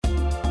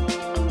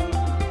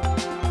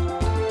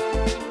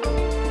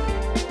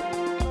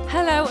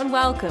and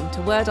welcome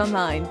to Word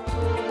Online.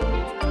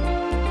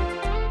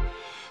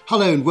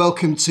 Hello and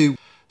welcome to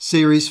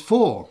Series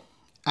 4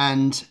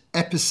 and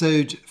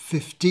Episode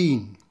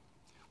 15.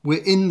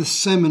 We're in the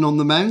Sermon on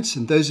the Mount,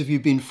 and those of you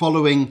who've been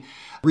following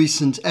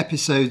recent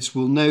episodes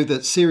will know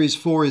that Series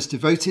 4 is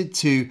devoted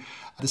to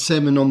the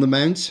Sermon on the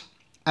Mount.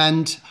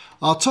 And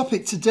our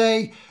topic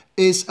today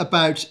is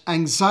about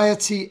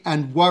anxiety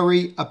and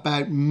worry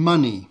about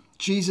money.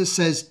 Jesus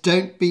says,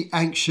 don't be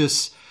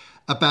anxious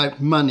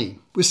about money.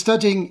 We're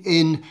studying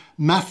in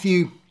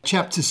Matthew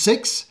chapter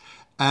 6,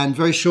 and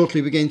very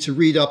shortly we're going to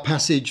read our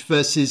passage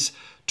verses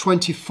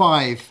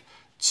 25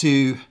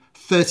 to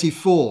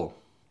 34.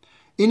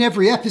 In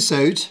every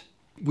episode,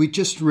 we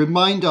just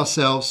remind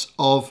ourselves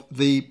of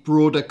the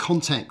broader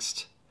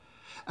context.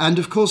 And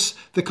of course,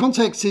 the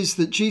context is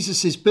that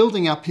Jesus is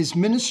building up his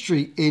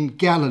ministry in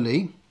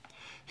Galilee.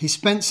 He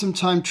spent some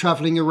time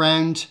traveling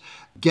around,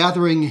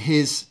 gathering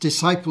his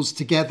disciples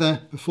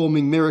together,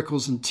 performing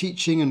miracles and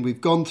teaching. And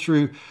we've gone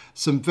through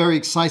some very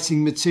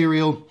exciting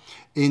material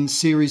in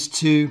Series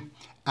 2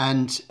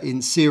 and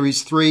in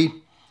Series 3.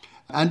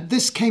 And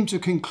this came to a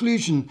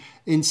conclusion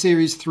in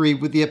Series 3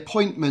 with the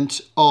appointment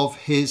of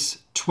his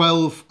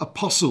 12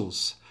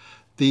 apostles,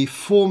 the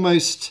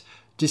foremost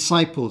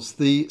disciples,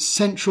 the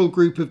central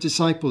group of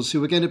disciples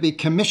who were going to be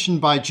commissioned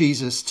by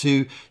Jesus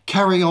to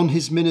carry on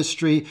his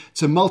ministry,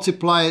 to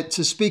multiply it,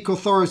 to speak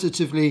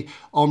authoritatively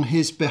on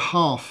his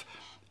behalf,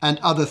 and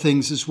other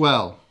things as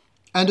well.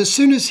 And as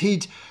soon as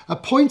he'd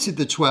appointed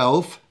the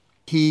 12,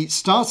 he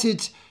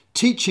started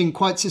teaching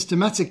quite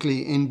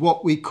systematically in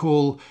what we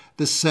call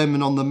the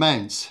Sermon on the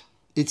Mount.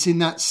 It's in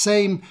that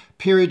same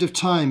period of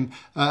time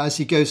as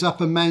he goes up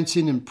a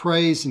mountain and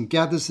prays and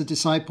gathers the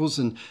disciples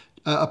and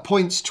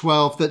appoints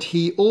 12 that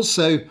he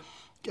also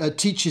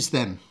teaches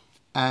them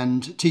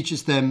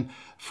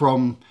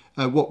from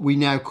what we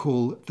now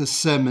call the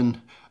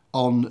Sermon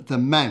on the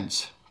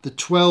Mount. The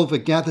 12 are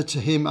gathered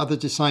to him, other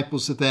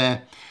disciples are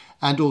there,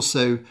 and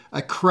also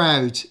a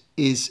crowd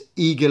is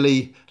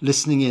eagerly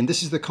listening in.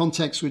 This is the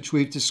context which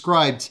we've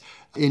described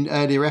in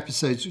earlier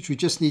episodes, which we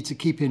just need to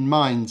keep in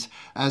mind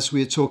as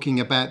we're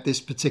talking about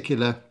this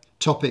particular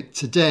topic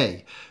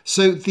today.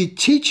 So the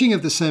teaching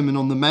of the Sermon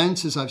on the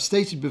Mount, as I've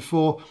stated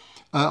before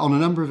on a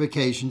number of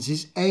occasions,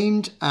 is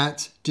aimed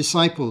at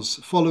disciples,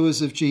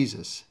 followers of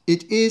Jesus.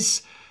 It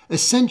is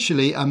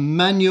essentially a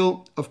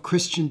manual of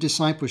Christian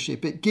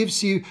discipleship. It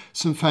gives you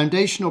some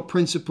foundational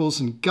principles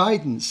and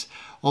guidance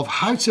of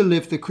how to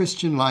live the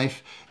Christian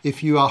life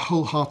if you are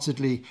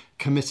wholeheartedly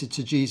committed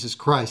to Jesus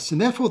Christ.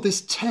 And therefore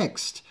this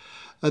text,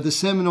 the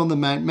Sermon on the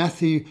Mount,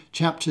 Matthew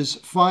chapters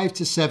 5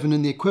 to 7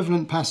 and the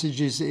equivalent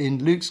passages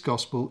in Luke's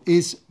Gospel,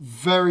 is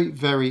very,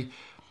 very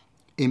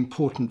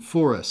important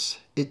for us.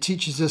 It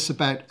teaches us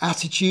about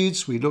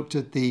attitudes. We looked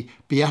at the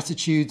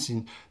Beatitudes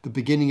in the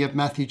beginning of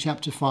Matthew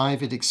chapter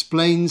 5. It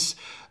explains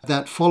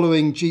that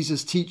following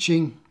Jesus'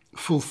 teaching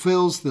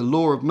fulfills the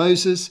law of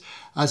Moses,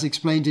 as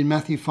explained in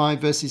Matthew 5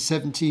 verses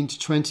 17 to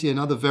 20,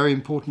 another very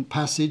important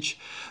passage.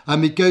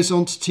 It goes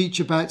on to teach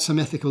about some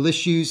ethical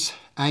issues,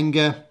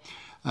 anger,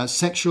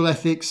 sexual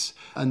ethics,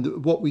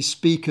 and what we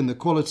speak and the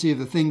quality of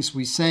the things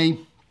we say.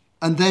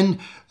 And then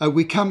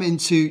we come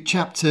into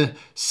chapter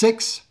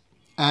 6,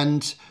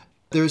 and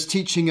there is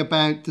teaching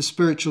about the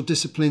spiritual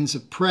disciplines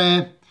of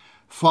prayer,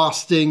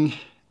 fasting,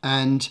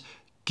 and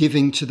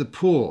giving to the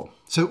poor.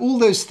 So all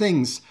those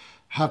things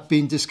have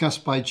been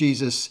discussed by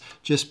Jesus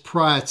just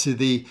prior to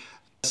the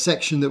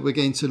section that we're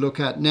going to look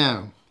at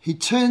now. He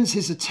turns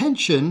his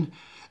attention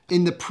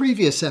in the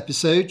previous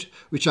episode,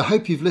 which I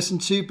hope you've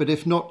listened to, but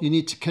if not, you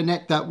need to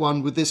connect that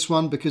one with this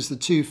one because the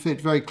two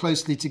fit very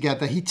closely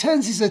together. He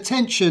turns his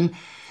attention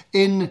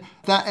in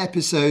that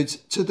episode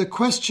to the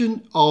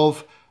question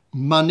of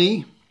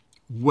money,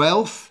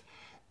 wealth,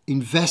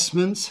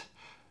 investment,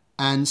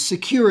 and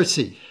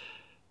security.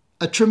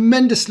 A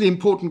tremendously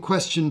important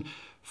question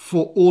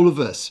for all of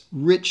us,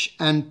 rich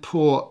and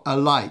poor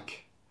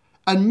alike.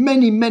 And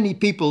many, many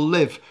people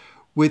live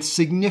with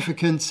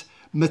significant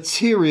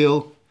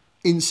material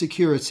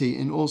insecurity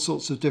in all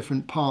sorts of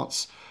different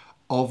parts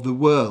of the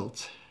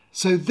world.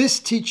 So this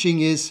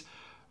teaching is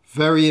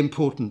very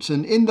important.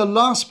 And in the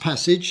last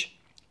passage,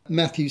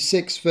 Matthew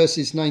 6,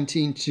 verses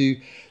 19 to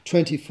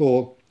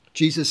 24,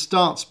 Jesus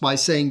starts by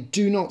saying,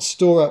 do not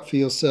store up for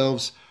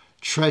yourselves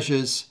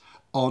treasures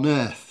on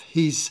earth.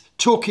 He's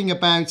talking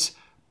about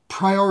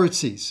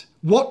priorities.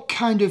 What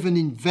kind of an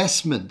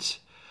investment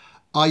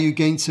are you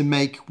going to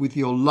make with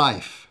your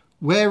life?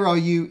 Where are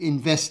you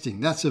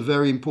investing? That's a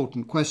very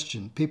important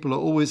question. People are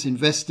always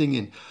investing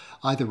in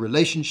either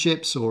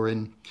relationships or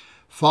in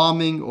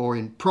farming or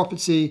in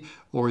property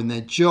or in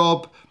their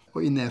job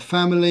or in their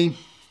family,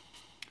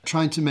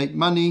 trying to make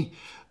money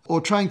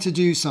or trying to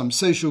do some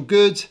social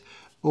good,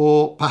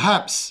 or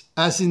perhaps,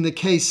 as in the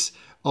case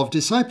of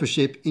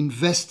discipleship,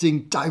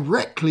 investing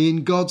directly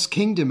in God's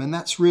kingdom. And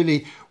that's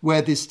really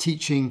where this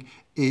teaching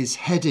is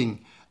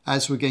heading,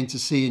 as we're going to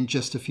see in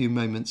just a few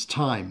moments'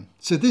 time.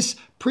 So this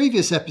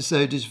previous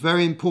episode is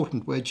very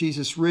important, where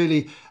Jesus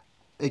really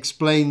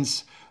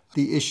explains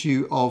the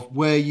issue of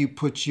where you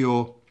put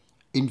your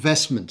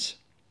investment.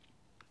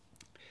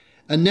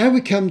 And now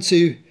we come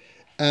to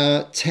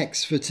our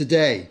text for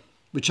today,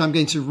 which I'm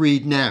going to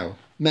read now.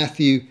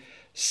 Matthew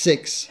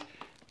 6,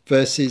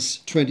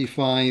 verses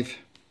 25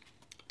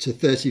 to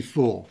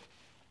 34.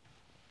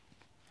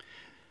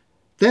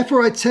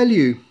 Therefore I tell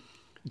you,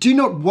 do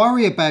not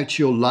worry about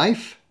your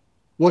life,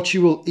 what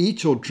you will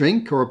eat or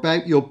drink, or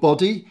about your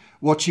body,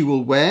 what you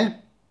will wear.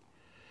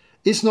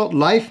 Is not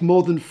life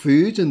more than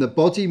food, and the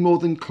body more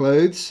than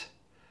clothes?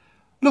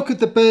 Look at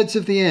the birds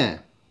of the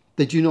air.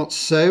 They do not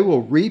sow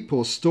or reap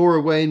or store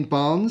away in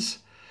barns,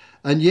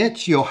 and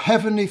yet your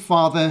heavenly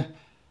Father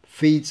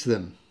feeds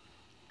them.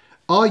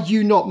 Are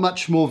you not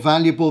much more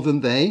valuable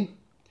than they?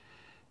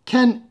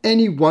 Can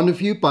any one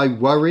of you, by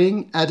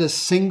worrying, add a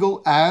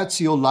single hour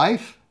to your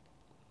life?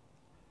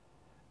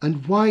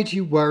 And why do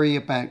you worry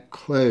about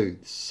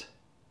clothes?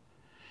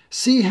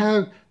 See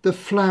how the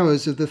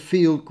flowers of the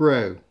field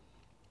grow.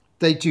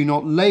 They do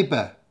not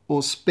labour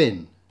or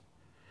spin.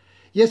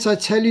 Yet I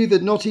tell you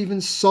that not even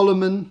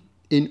Solomon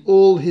in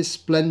all his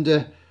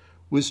splendour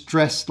was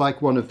dressed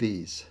like one of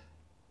these.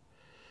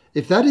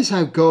 If that is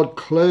how God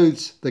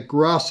clothes the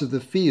grass of the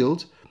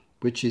field,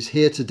 which is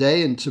here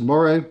today and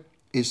tomorrow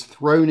is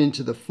thrown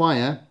into the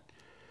fire,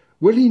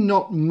 will he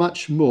not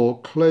much more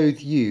clothe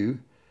you,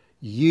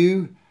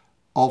 you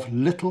of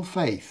little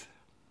faith?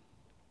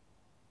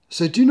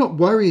 So do not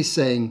worry,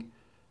 saying,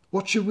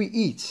 what shall we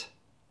eat?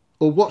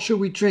 Or what shall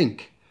we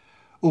drink?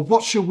 Or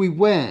what shall we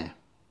wear?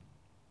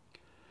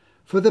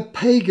 For the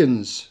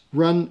pagans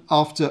run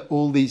after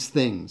all these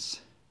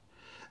things,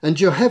 and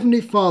your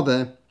heavenly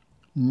Father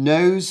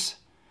knows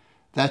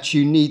that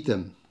you need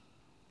them.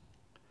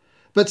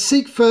 But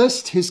seek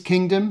first his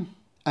kingdom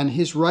and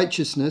his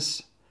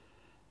righteousness,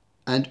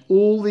 and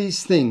all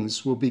these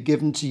things will be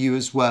given to you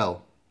as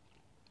well.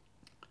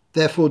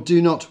 Therefore do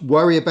not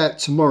worry about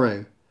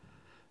tomorrow,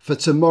 for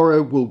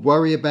tomorrow will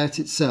worry about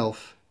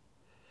itself.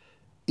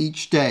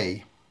 Each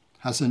day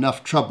has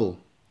enough trouble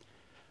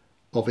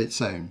of its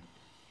own.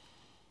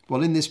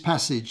 Well, in this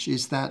passage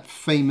is that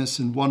famous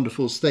and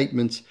wonderful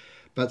statement,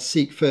 but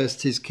seek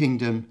first his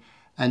kingdom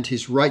and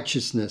his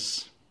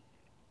righteousness,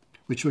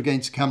 which we're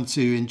going to come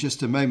to in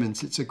just a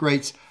moment. It's a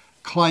great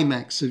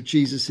climax of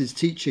Jesus'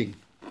 teaching.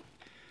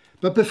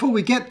 But before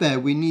we get there,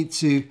 we need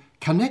to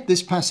connect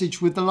this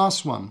passage with the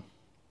last one,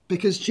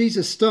 because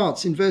Jesus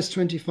starts in verse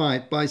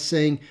 25 by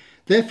saying,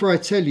 therefore I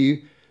tell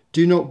you,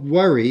 do not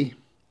worry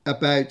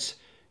about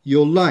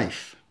your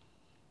life.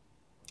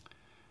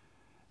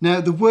 Now,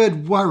 the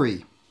word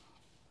worry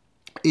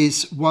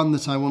is one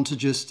that I want to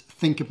just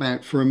think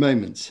about for a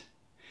moment.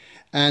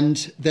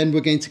 And then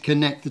we're going to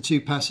connect the two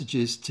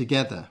passages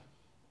together.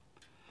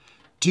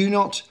 Do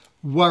not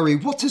worry.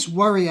 What does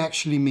worry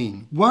actually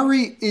mean?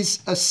 Worry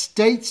is a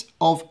state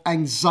of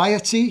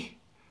anxiety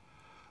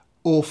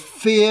or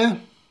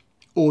fear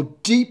or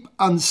deep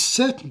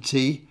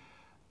uncertainty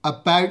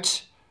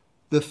about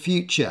the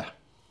future.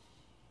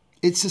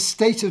 It's a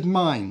state of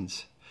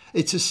mind.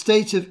 It's a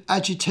state of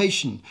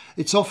agitation.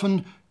 It's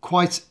often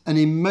quite an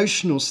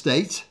emotional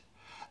state,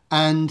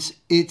 and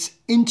it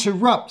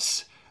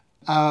interrupts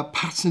our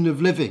pattern of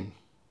living,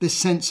 this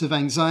sense of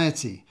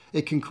anxiety.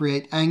 It can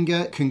create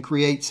anger, it can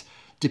create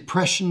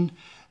depression,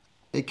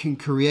 it can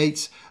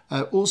create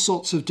all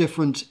sorts of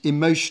different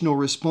emotional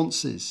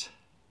responses.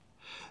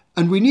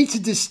 And we need to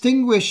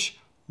distinguish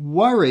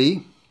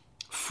worry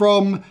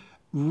from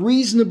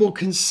reasonable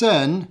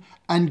concern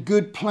and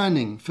good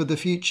planning for the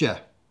future.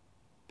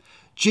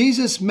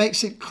 Jesus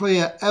makes it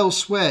clear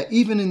elsewhere,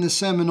 even in the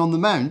Sermon on the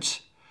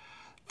Mount,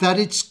 that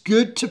it's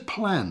good to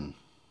plan.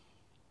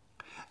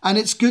 And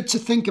it's good to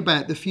think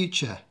about the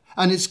future.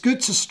 And it's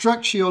good to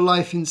structure your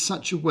life in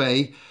such a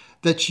way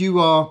that you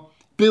are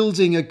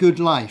building a good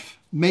life,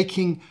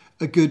 making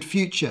a good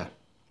future.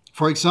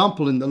 For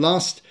example, in the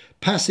last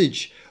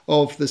passage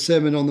of the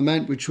Sermon on the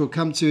Mount, which we'll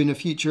come to in a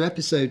future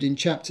episode in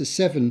chapter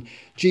 7,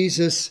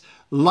 Jesus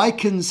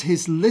likens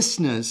his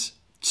listeners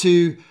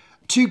to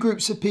two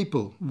groups of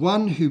people.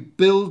 One who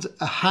build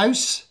a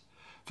house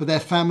for their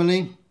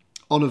family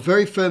on a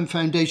very firm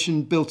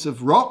foundation built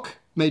of rock,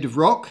 made of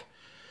rock,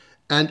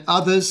 and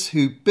others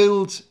who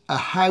build a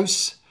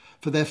house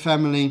for their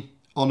family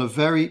on a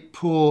very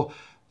poor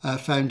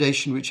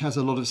foundation which has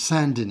a lot of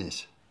sand in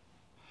it.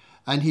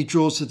 And he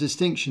draws a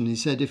distinction. He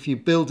said, if you're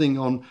building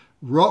on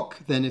rock,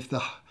 then if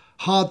the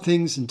hard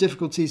things and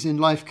difficulties in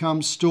life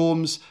come,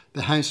 storms,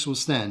 the house will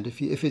stand.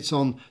 If it's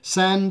on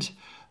sand,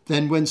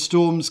 then when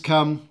storms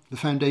come, the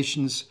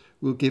foundations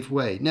will give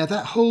way. Now,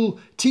 that whole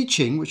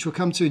teaching, which we'll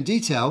come to in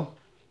detail,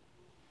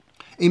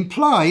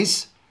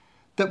 implies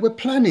that we're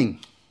planning,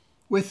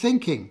 we're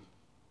thinking.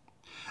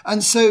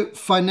 And so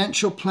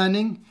financial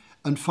planning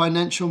and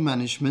financial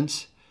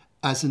management,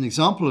 as an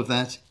example of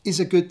that, is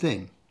a good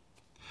thing.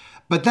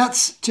 But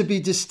that's to be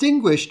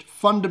distinguished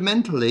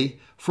fundamentally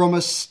from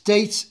a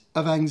state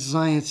of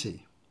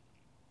anxiety,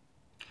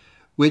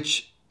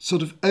 which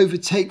sort of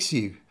overtakes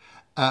you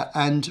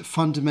and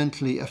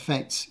fundamentally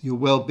affects your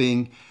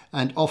well-being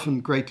and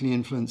often greatly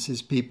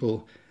influences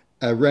people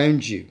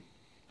around you.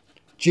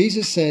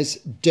 Jesus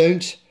says,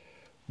 don't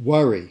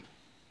worry.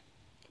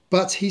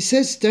 But he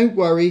says, don't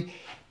worry,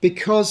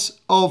 because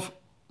of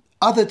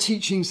other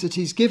teachings that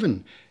he's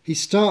given. He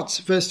starts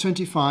verse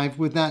 25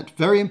 with that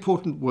very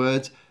important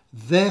word,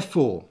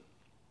 therefore.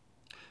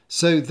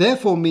 So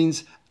therefore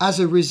means as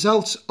a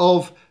result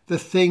of the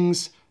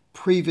things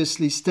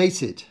previously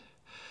stated.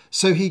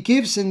 So he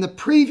gives in the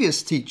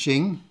previous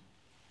teaching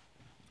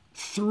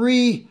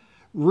 3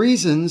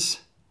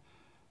 reasons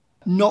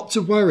not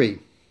to worry.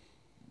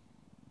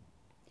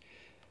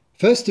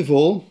 First of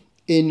all,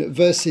 in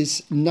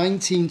verses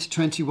 19 to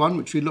 21,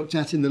 which we looked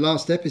at in the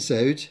last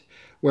episode,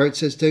 where it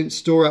says, don't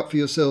store up for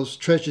yourselves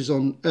treasures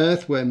on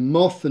earth where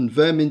moth and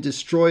vermin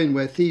destroy and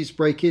where thieves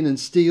break in and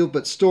steal,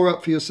 but store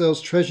up for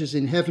yourselves treasures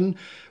in heaven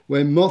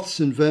where moths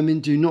and vermin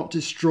do not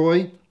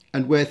destroy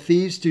and where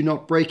thieves do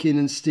not break in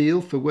and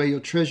steal, for where your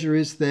treasure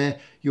is, there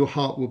your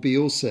heart will be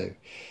also.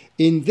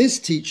 In this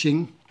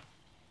teaching,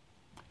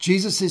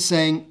 Jesus is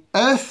saying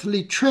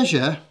earthly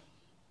treasure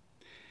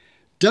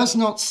does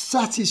not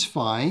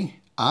satisfy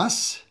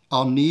us,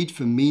 our need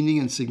for meaning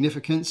and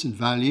significance and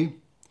value.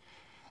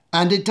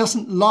 And it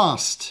doesn't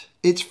last.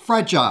 It's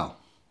fragile.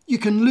 You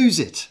can lose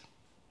it.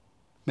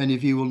 Many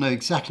of you will know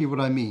exactly what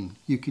I mean.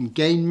 You can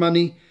gain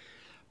money,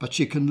 but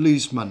you can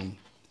lose money.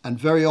 And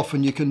very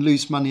often you can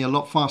lose money a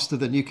lot faster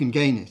than you can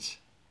gain it.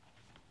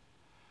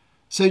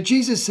 So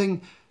Jesus is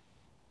saying,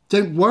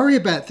 don't worry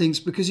about things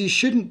because you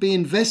shouldn't be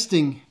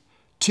investing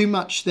too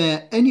much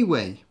there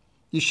anyway.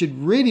 You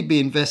should really be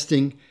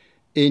investing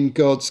in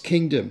God's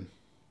kingdom.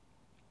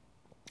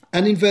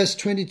 And in verse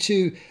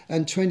 22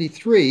 and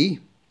 23,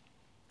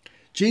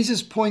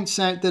 Jesus points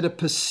out that a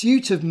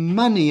pursuit of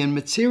money and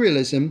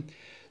materialism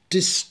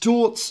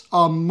distorts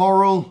our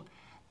moral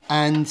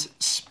and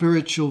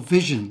spiritual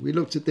vision. We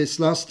looked at this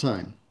last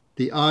time.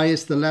 The eye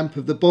is the lamp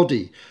of the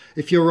body.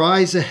 If your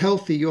eyes are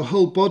healthy, your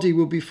whole body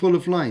will be full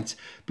of light.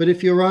 But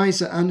if your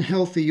eyes are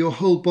unhealthy, your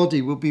whole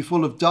body will be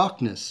full of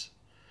darkness.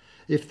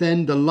 If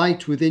then the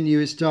light within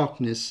you is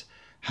darkness,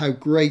 how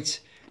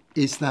great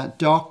is that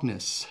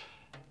darkness?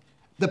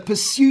 The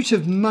pursuit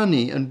of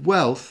money and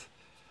wealth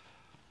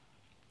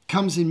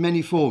comes in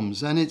many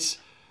forms, and it's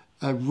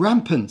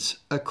rampant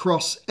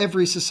across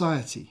every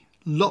society.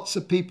 Lots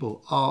of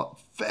people are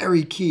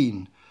very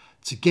keen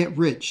to get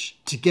rich,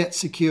 to get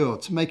secure,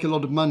 to make a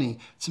lot of money,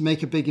 to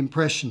make a big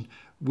impression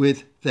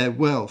with their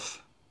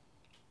wealth.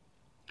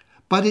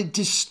 But it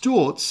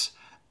distorts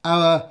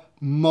our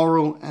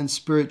moral and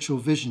spiritual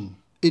vision.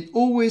 It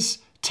always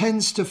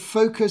tends to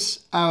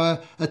focus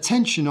our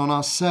attention on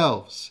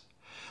ourselves.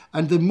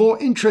 And the more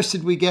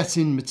interested we get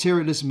in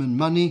materialism and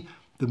money,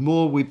 the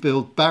more we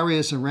build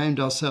barriers around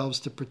ourselves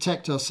to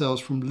protect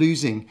ourselves from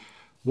losing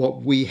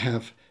what we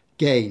have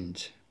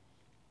gained.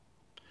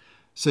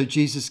 So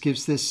Jesus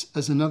gives this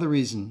as another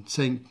reason,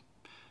 saying,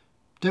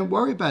 don't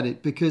worry about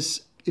it,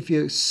 because if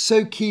you're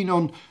so keen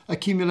on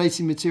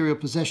accumulating material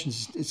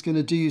possessions, it's going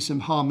to do you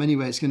some harm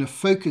anyway. It's going to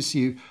focus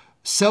you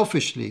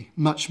selfishly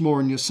much more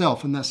on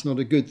yourself, and that's not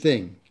a good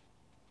thing.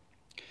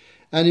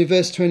 And in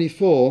verse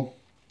 24,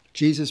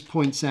 Jesus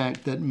points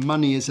out that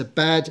money is a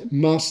bad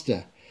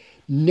master.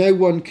 No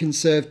one can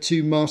serve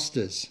 2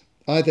 masters.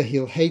 Either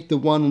he'll hate the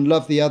one and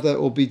love the other,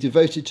 or be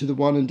devoted to the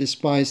one and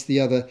despise the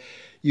other.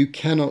 You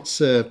cannot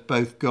serve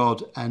both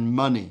God and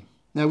money.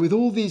 Now, with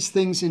all these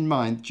things in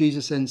mind,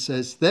 Jesus then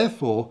says,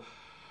 therefore,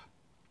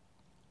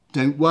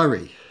 don't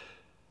worry.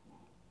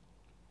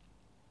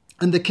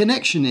 And the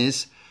connection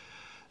is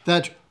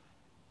that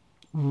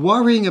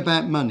worrying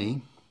about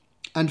money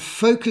and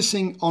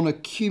focusing on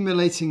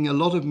accumulating a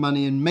lot of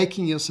money and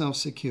making yourself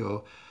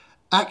secure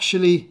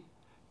actually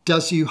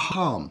does you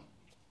harm.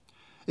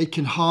 It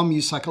can harm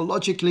you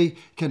psychologically,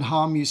 can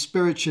harm you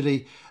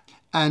spiritually,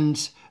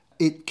 and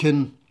it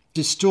can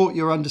distort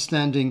your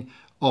understanding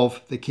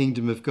of the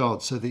kingdom of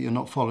God so that you're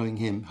not following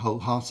him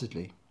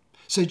wholeheartedly.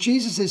 So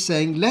Jesus is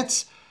saying,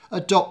 let's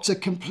adopt a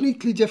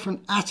completely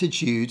different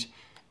attitude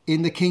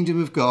in the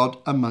kingdom of God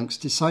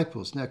amongst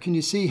disciples. Now, can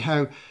you see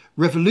how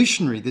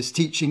revolutionary this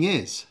teaching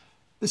is?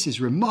 This is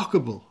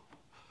remarkable.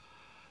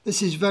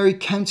 This is very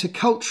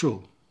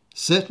countercultural.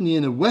 Certainly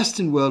in a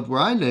Western world where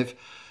I live,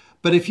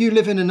 but if you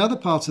live in another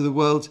part of the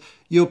world,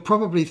 you'll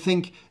probably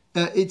think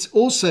it's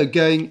also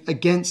going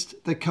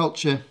against the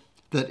culture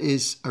that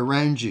is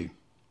around you,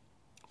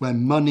 where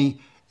money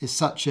is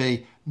such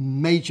a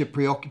major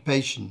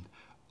preoccupation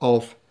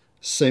of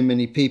so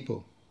many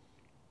people.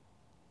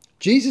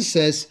 Jesus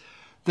says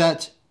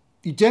that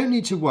you don't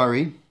need to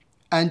worry,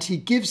 and he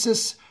gives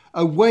us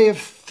a way of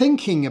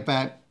thinking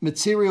about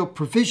material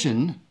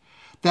provision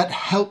that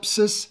helps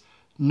us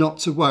not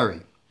to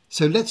worry.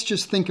 So let's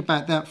just think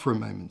about that for a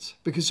moment,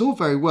 because it's all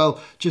very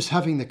well just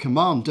having the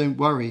command, don't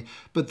worry,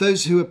 but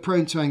those who are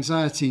prone to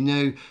anxiety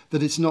know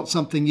that it's not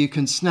something you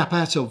can snap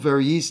out of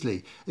very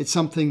easily. It's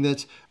something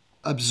that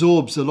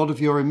absorbs a lot of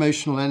your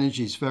emotional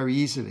energies very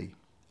easily.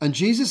 And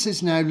Jesus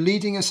is now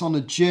leading us on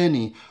a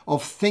journey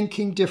of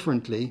thinking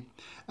differently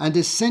and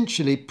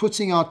essentially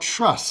putting our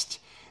trust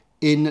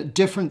in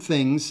different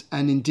things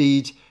and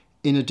indeed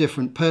in a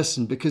different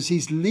person, because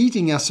he's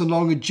leading us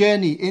along a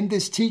journey in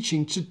this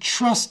teaching to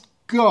trust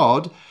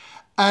God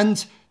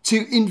and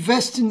to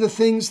invest in the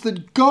things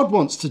that God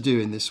wants to do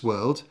in this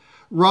world,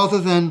 rather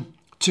than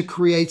to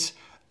create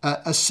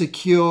a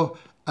secure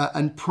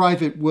and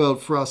private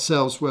world for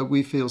ourselves where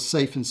we feel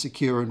safe and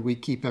secure and we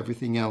keep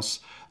everything else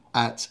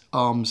at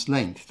arm's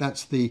length.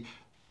 That's the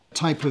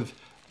type of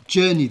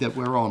journey that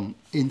we're on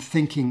in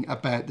thinking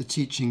about the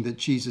teaching that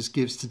Jesus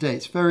gives today.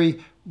 It's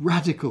very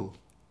radical,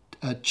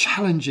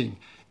 challenging,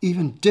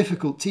 even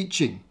difficult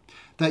teaching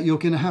that you're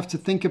going to have to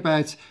think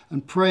about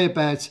and pray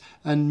about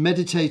and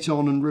meditate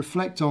on and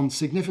reflect on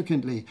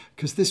significantly,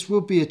 because this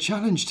will be a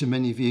challenge to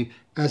many of you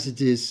as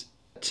it is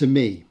to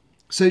me.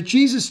 So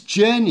Jesus'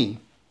 journey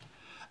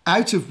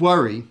out of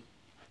worry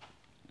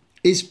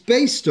is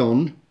based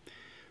on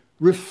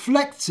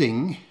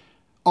reflecting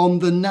on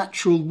the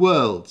natural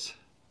world,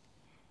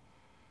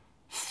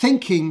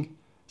 thinking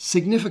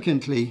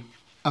significantly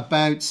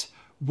about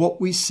what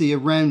we see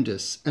around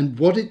us and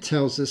what it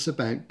tells us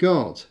about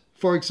God.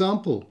 For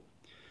example,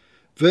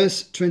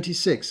 verse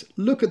 26,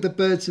 look at the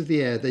birds of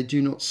the air. They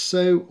do not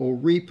sow or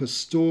reap or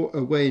store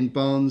away in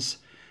barns,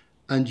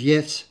 and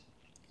yet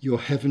your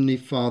heavenly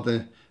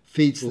Father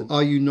feeds them.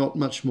 Are you not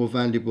much more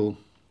valuable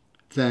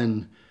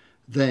than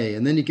they?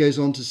 And then he goes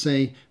on to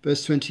say,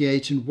 verse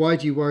 28, and why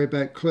do you worry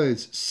about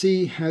clothes?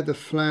 See how the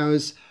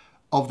flowers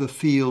of the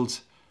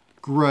field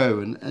grow.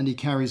 And he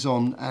carries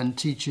on and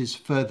teaches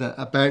further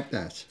about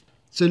that.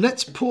 So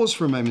let's pause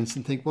for a moment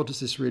and think, what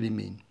does this really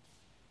mean?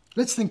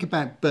 Let's think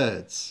about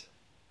birds.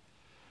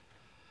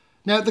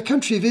 Now, the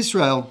country of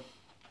Israel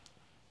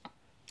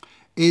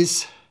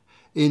is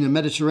in a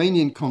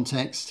Mediterranean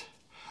context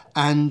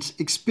and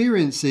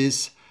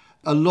experiences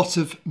a lot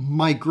of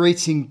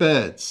migrating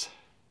birds.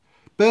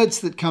 Birds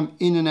that come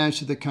in and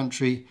out of the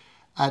country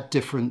at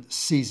different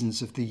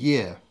seasons of the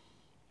year.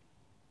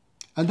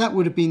 And that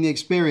would have been the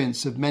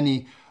experience of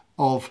many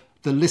of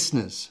the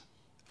listeners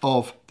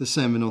of the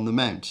Sermon on the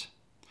Mount.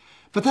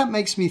 But that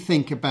makes me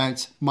think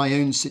about my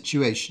own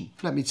situation.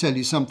 Let me tell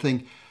you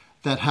something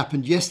that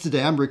happened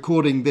yesterday. I'm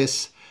recording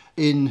this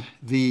in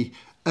the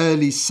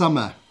early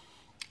summer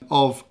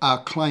of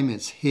our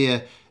climate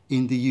here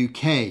in the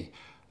UK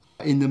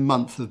in the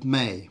month of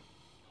May.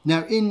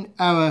 Now, in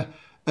our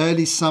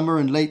early summer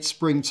and late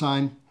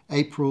springtime,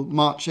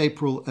 March,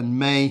 April and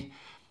May,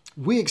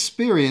 we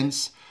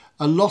experience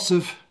a lot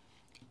of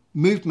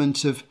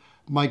movement of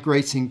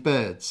migrating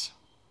birds.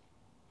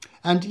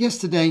 And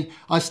yesterday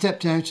I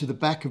stepped out to the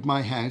back of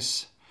my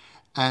house,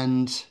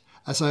 and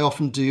as I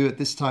often do at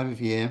this time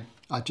of year,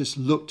 I just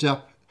looked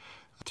up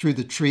through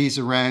the trees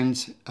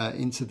around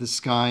into the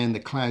sky and the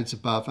clouds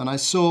above, and I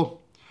saw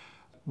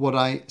what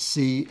I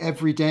see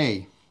every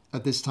day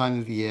at this time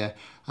of the year,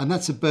 and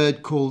that's a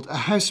bird called a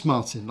house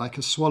martin, like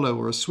a swallow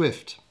or a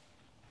swift.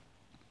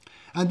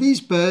 And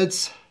these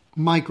birds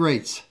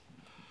migrate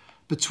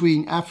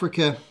between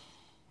Africa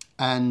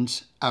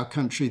and our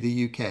country,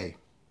 the UK,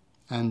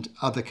 and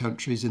other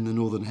countries in the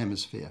Northern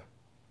Hemisphere.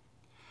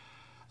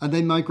 And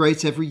they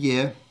migrate every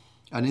year,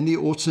 and in the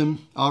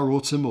autumn, our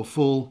autumn or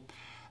fall,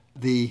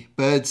 the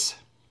birds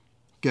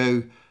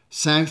go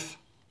south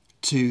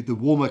to the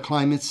warmer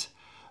climate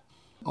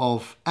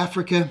of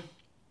Africa,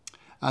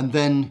 and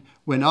then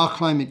when our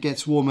climate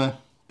gets warmer,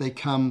 they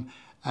come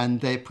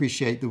and they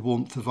appreciate the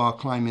warmth of our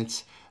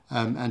climate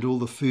and all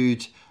the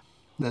food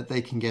that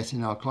they can get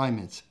in our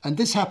climate. And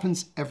this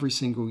happens every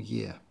single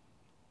year.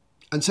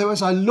 And so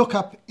as I look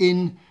up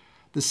in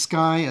the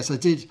sky, as I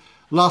did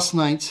last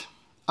night,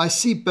 I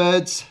see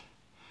birds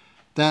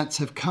that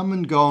have come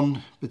and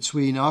gone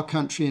between our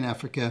country and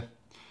Africa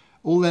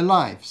all their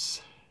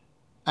lives.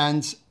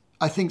 And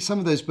I think some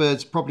of those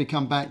birds probably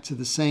come back to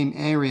the same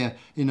area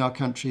in our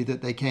country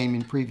that they came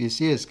in previous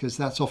years, because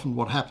that's often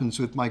what happens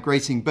with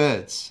migrating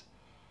birds.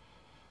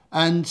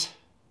 And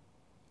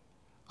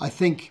I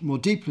think more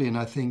deeply, and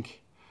I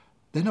think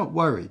they're not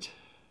worried.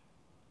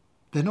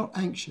 They're not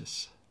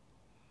anxious.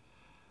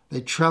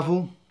 They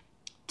travel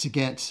to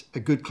get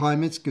a good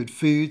climate, good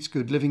foods,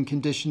 good living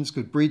conditions,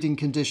 good breeding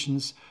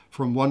conditions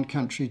from one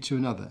country to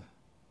another.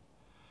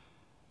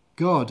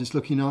 God is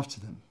looking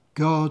after them.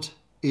 God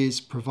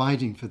is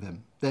providing for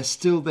them. They're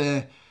still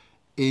there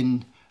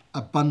in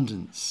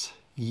abundance,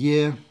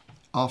 year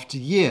after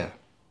year.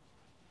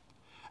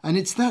 And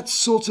it's that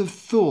sort of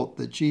thought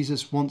that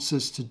Jesus wants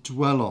us to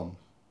dwell on.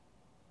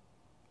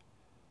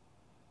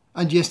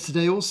 And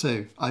yesterday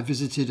also, I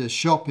visited a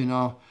shop in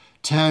our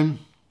town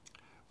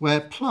where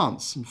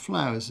plants and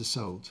flowers are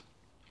sold.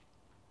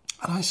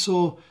 And I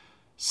saw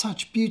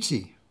such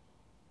beauty.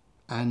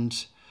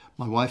 And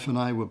my wife and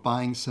I were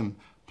buying some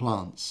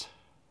plants,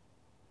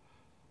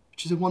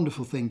 which is a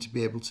wonderful thing to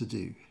be able to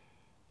do.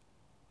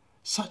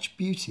 Such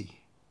beauty,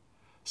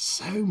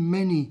 so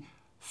many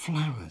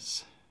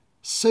flowers,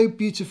 so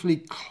beautifully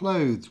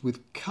clothed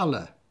with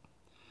colour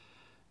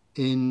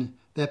in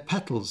their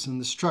petals and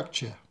the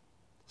structure.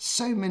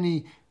 So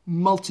many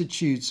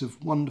multitudes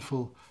of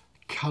wonderful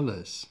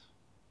colours.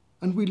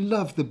 And we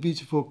love the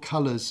beautiful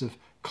colours of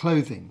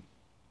clothing.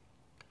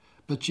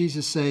 But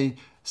Jesus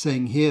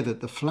saying here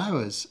that the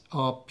flowers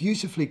are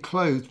beautifully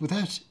clothed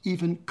without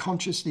even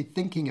consciously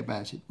thinking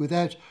about it,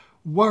 without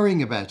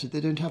worrying about it.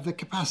 They don't have the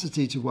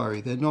capacity to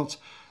worry. They're not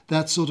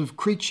that sort of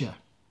creature.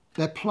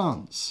 They're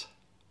plants.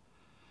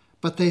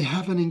 But they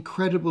have an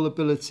incredible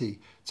ability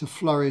to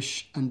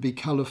flourish and be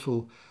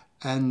colourful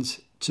and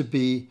to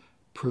be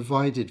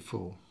provided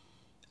for.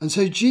 And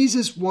so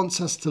Jesus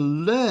wants us to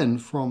learn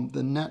from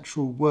the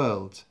natural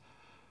world,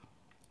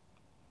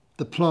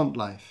 the plant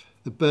life,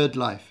 the bird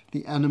life,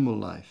 the animal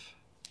life,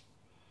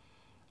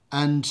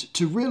 and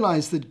to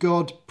realise that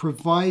God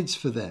provides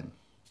for them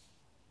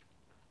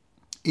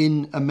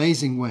in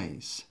amazing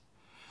ways.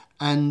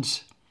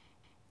 And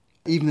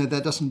even though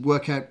that doesn't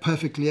work out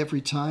perfectly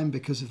every time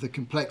because of the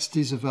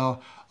complexities of our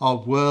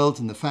world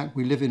and the fact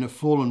we live in a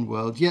fallen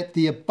world, yet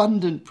the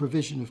abundant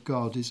provision of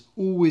God is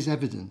always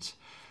evident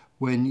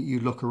when you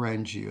look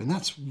around you. And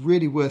that's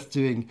really worth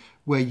doing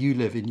where you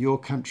live, in your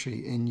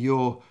country, in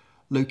your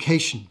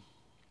location.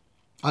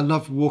 I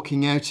love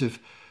walking out of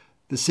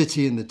the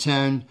city and the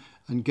town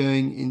and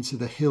going into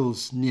the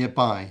hills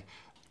nearby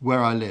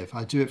where I live.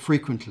 I do it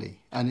frequently,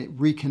 and it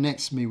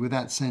reconnects me with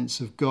that sense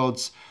of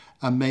God's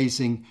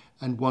amazing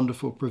and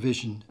wonderful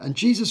provision. And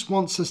Jesus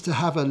wants us to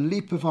have a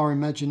leap of our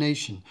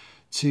imagination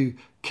to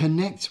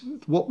connect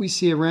what we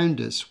see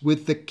around us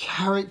with the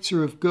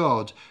character of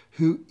God,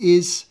 who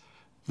is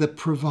the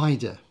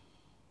provider,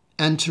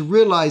 and to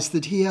realize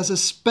that he has a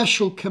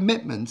special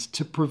commitment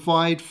to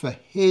provide for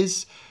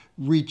his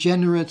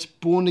regenerate,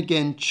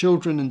 born-again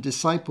children and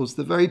disciples,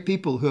 the very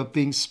people who are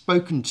being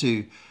spoken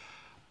to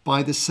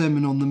by the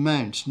Sermon on the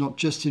Mount, not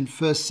just in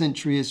first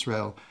century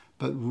Israel,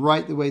 but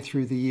right the way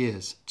through the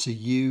years to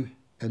you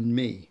and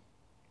me.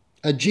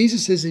 And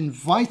Jesus is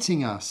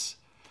inviting us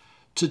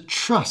to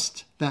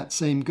trust that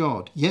same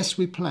God. Yes,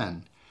 we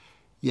plan.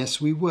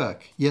 Yes, we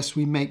work. Yes,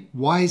 we make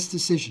wise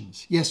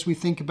decisions. Yes, we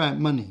think about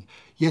money.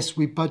 Yes,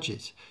 we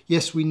budget.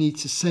 Yes, we need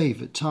to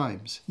save at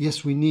times.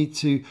 Yes, we need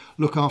to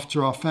look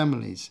after our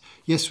families.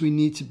 Yes, we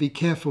need to be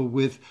careful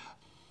with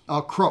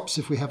our crops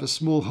if we have a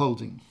small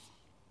holding.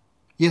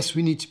 Yes,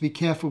 we need to be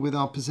careful with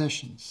our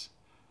possessions.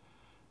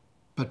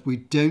 But we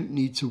don't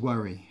need to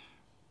worry.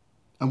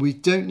 And we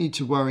don't need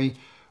to worry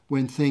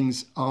when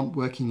things aren't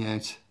working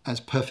out as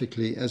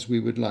perfectly as we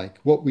would like.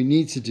 What we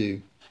need to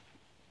do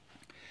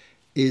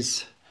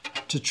is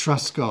to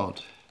trust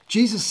God.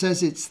 Jesus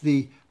says it's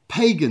the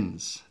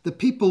pagans, the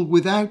people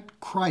without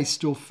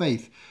Christ or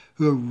faith,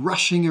 who are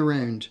rushing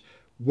around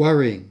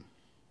worrying.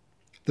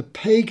 The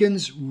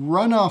pagans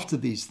run after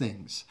these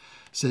things,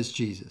 says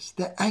Jesus.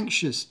 They're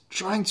anxious,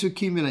 trying to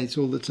accumulate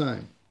all the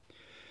time.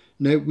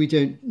 No, we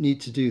don't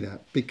need to do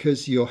that,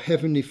 because your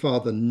Heavenly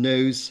Father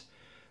knows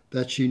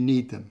that you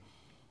need them.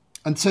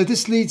 And so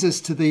this leads us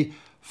to the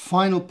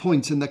final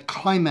point and the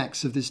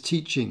climax of this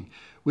teaching,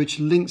 which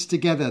links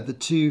together the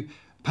two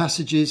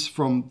passages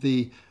from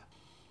the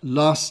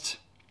last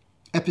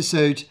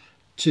episode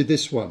to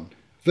this one.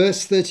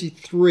 Verse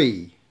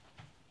 33,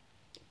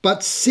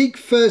 "But seek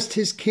first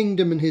his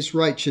kingdom and his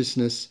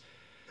righteousness,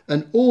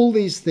 and all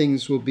these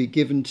things will be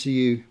given to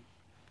you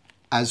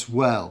as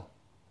well."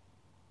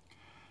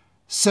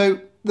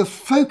 So the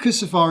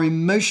focus of our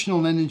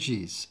emotional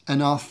energies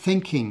and our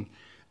thinking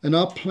and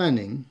our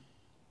planning,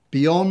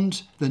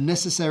 beyond the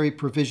necessary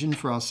provision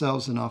for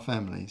ourselves and our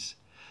families,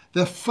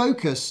 the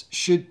focus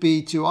should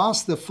be to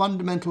ask the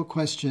fundamental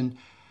question,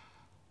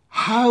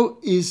 how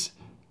is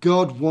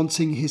God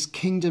wanting his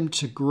kingdom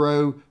to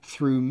grow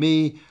through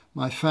me,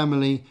 my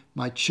family,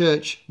 my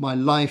church, my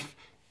life,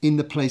 in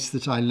the place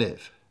that I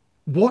live?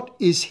 What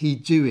is he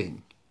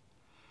doing?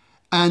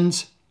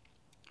 And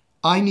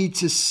I need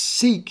to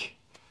seek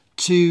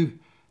to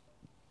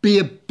be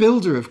a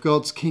builder of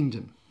God's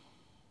kingdom.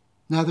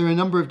 Now, there are a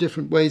number of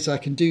different ways I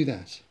can do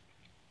that.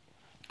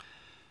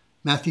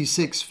 Matthew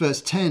 6,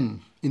 verse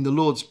 10 in the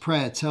Lord's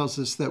Prayer tells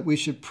us that we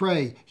should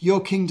pray, "Your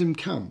kingdom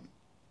come."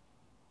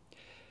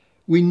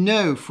 We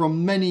know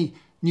from many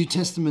New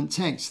Testament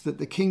texts that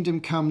the kingdom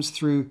comes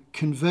through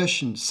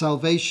conversion,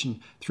 salvation,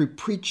 through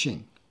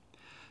preaching.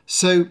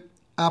 So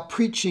our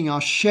preaching,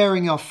 our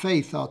sharing our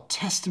faith, our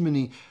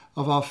testimony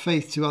of our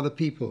faith to other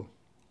people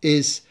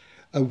is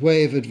a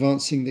way of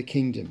advancing the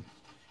kingdom.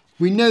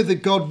 We know that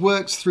God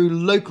works through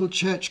local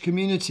church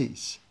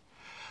communities.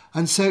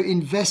 And so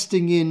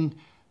investing in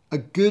a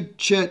good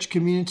church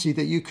community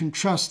that you can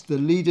trust, the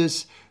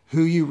leaders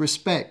who you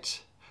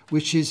respect,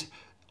 which is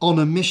on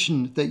a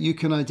mission that you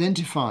can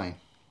identify,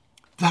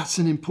 that's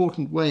an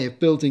important way of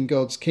building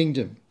God's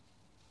kingdom.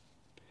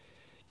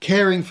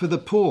 Caring for the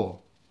poor,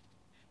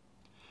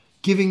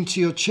 giving to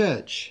your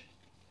church,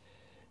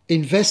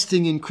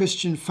 investing in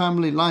Christian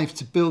family life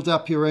to build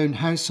up your own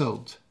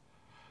household.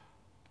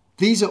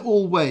 These are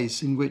all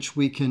ways in which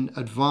we can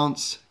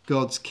advance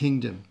God's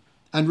kingdom,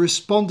 and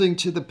responding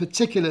to the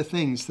particular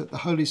things that the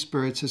Holy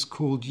Spirit has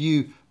called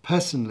you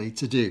personally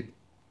to do.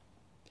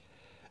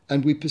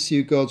 And we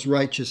pursue God's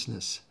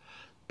righteousness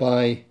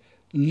by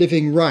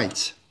living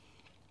right,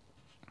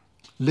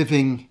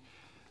 living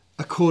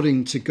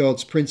according to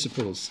God's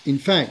principles. In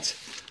fact,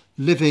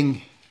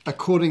 living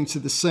according to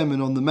the Sermon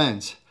on the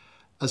Mount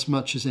as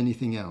much as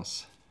anything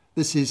else.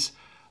 This is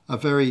a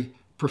very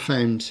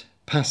profound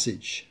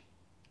passage.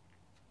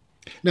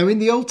 Now, in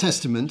the Old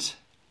Testament,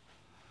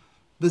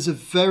 there's a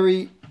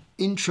very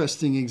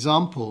interesting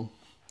example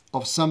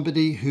of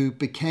somebody who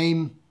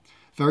became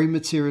very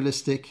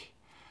materialistic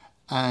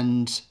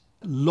and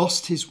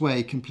lost his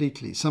way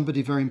completely.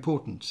 Somebody very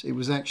important. It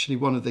was actually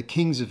one of the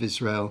kings of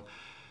Israel,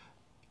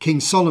 King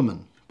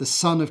Solomon, the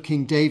son of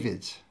King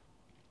David,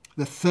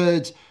 the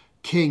third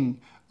king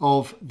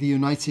of the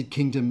United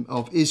Kingdom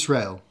of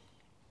Israel.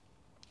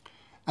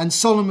 And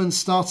Solomon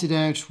started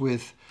out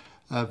with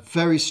a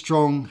very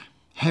strong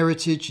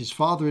heritage. His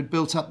father had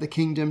built up the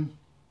kingdom,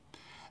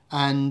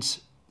 and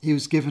he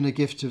was given a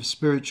gift of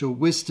spiritual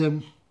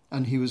wisdom,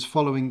 and he was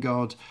following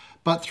God.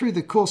 But through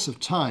the course of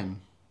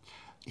time,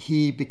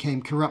 he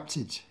became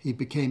corrupted. He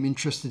became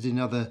interested in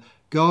other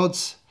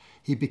gods.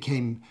 He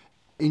became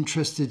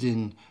interested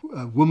in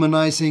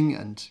womanizing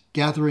and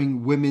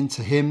gathering women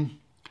to him.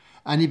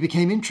 And he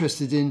became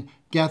interested in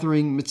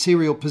gathering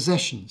material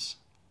possessions.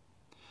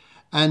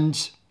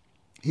 And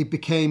he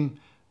became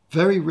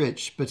very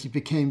rich, but he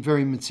became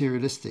very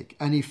materialistic.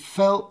 And he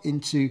fell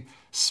into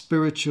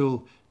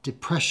spiritual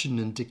depression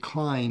and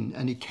decline,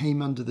 and he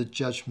came under the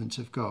judgment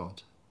of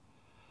God.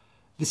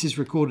 This is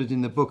recorded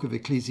in the book of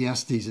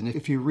Ecclesiastes, and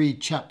if you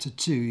read chapter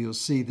 2, you'll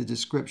see the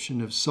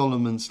description of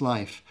Solomon's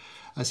life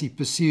as he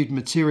pursued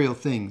material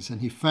things,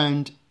 and he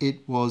found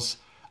it was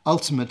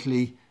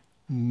ultimately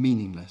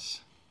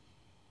meaningless.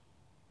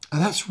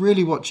 And that's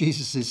really what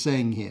Jesus is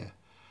saying here.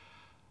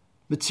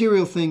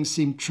 Material things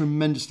seem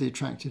tremendously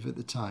attractive at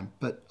the time,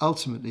 but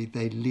ultimately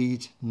they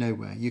lead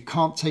nowhere. You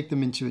can't take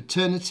them into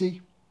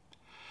eternity.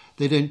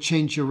 They don't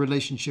change your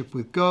relationship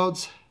with God.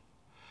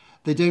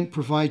 They don't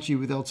provide you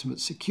with ultimate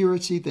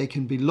security. They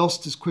can be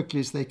lost as quickly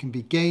as they can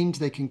be gained.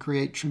 They can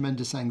create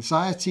tremendous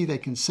anxiety. They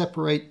can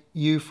separate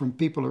you from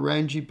people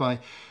around you by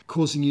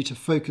causing you to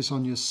focus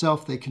on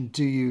yourself. They can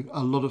do you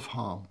a lot of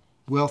harm.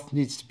 Wealth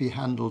needs to be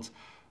handled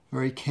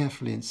very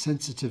carefully and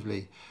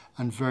sensitively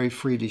and very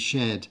freely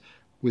shared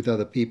with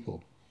other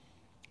people.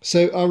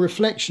 So our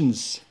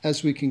reflections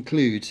as we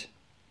conclude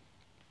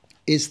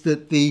is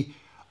that the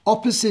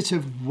opposite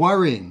of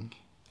worrying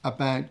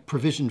about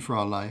provision for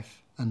our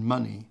life and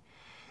money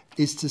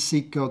is to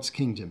seek God's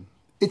kingdom.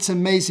 It's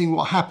amazing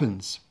what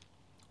happens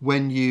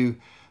when you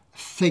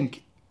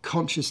think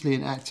consciously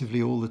and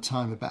actively all the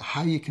time about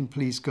how you can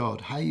please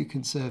God, how you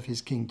can serve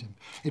his kingdom.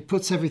 It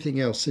puts everything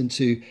else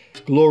into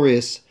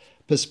glorious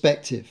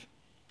perspective,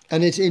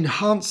 and it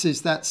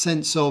enhances that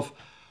sense of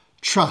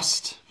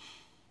trust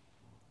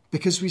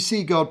because we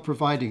see God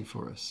providing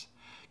for us.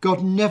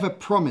 God never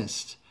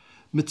promised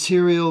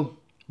material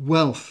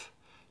wealth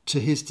to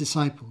his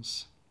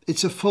disciples.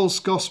 It's a false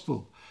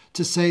gospel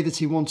to say that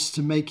he wants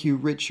to make you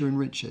richer and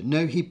richer.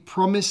 No, he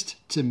promised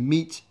to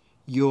meet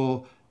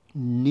your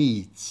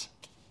needs.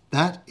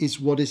 That is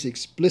what is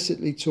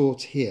explicitly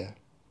taught here.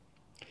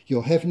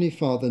 Your heavenly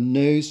Father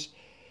knows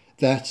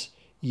that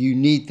you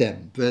need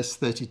them. Verse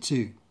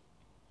 32,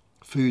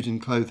 food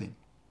and clothing.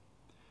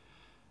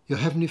 Your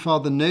heavenly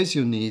Father knows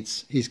your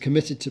needs. He's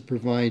committed to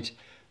provide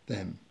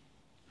them.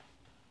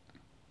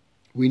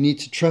 We need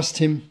to trust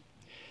him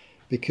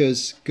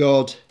because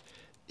God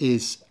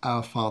is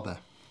our Father.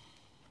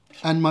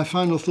 And my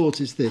final thought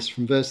is this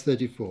from verse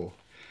 34.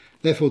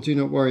 Therefore do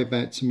not worry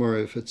about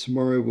tomorrow, for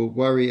tomorrow will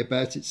worry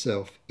about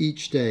itself.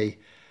 Each day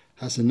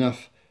has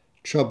enough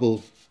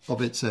trouble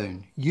of its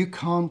own. You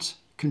can't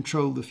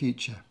control the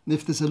future. And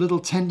if there's a little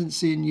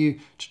tendency in you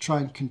to try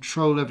and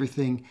control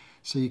everything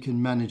so you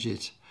can manage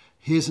it,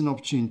 here's an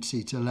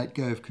opportunity to let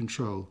go of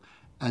control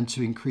and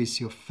to increase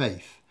your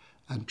faith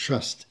and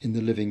trust in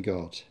the living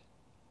God.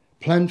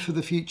 Plan for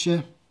the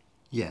future?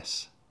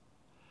 Yes.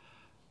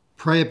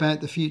 Pray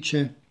about the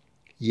future?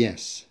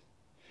 Yes.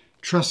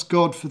 Trust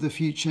God for the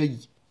future?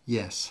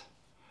 Yes.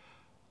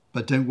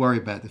 But don't worry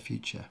about the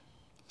future.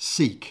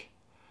 Seek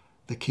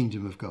the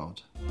kingdom of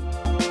God.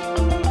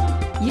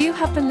 You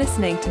have been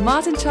listening to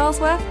Martin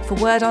Charlesworth for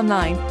Word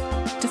Online.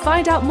 To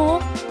find out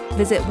more,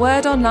 visit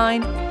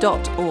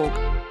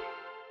wordonline.org.